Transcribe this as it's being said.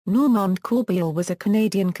Normand Corbeil was a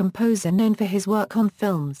Canadian composer known for his work on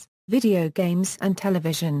films, video games and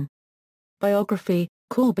television. Biography: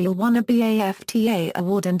 Corbeil won a BAFTA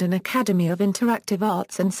award and an Academy of Interactive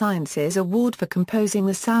Arts and Sciences award for composing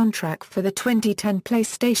the soundtrack for the 2010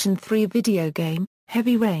 PlayStation 3 video game,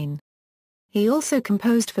 Heavy Rain. He also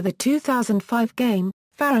composed for the 2005 game,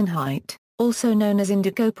 Fahrenheit, also known as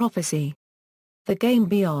Indigo Prophecy. The game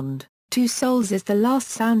Beyond Two Souls is the last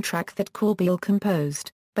soundtrack that Corbeil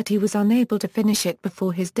composed, but he was unable to finish it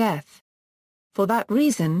before his death. For that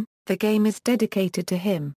reason, the game is dedicated to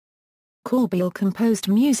him. Corbeil composed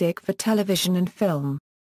music for television and film.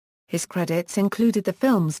 His credits included the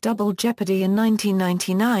films Double Jeopardy in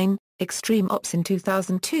 1999, Extreme Ops in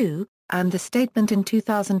 2002, and The Statement in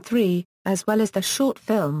 2003, as well as the short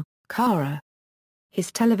film, Kara. His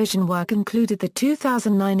television work included the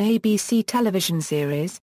 2009 ABC television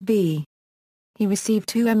series, V. He received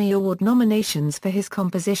 2 Emmy Award nominations for his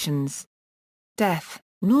compositions. Death: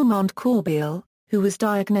 Normand Corbeil, who was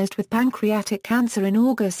diagnosed with pancreatic cancer in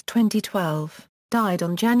August 2012, died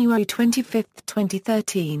on January 25,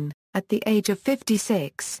 2013, at the age of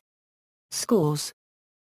 56. Scores.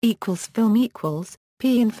 Film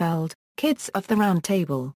Pienfeld, Kids of the Round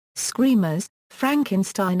Table, Screamers,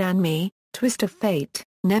 Frankenstein and Me, Twist of Fate,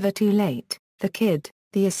 Never Too Late, The Kid,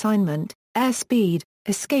 The Assignment, Airspeed,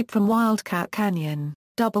 Escape from Wildcat Canyon,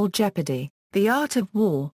 Double Jeopardy, The Art of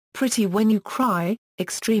War, Pretty When You Cry,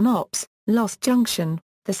 Extreme Ops, Lost Junction,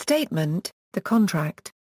 The Statement, The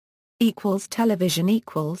Contract. Television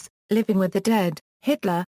Living with the Dead,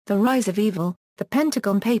 Hitler, The Rise of Evil, The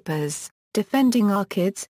Pentagon Papers, Defending Our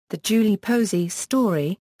Kids, The Julie Posey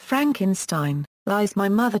Story, Frankenstein, Lies My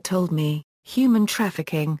Mother Told Me, Human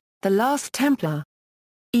Trafficking, The Last Templar.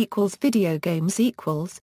 Video games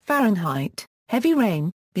Fahrenheit, Heavy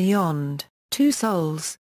Rain, Beyond Two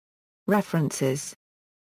Souls. References.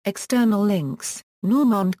 External links: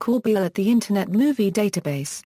 Normand Corbeil at the Internet Movie Database.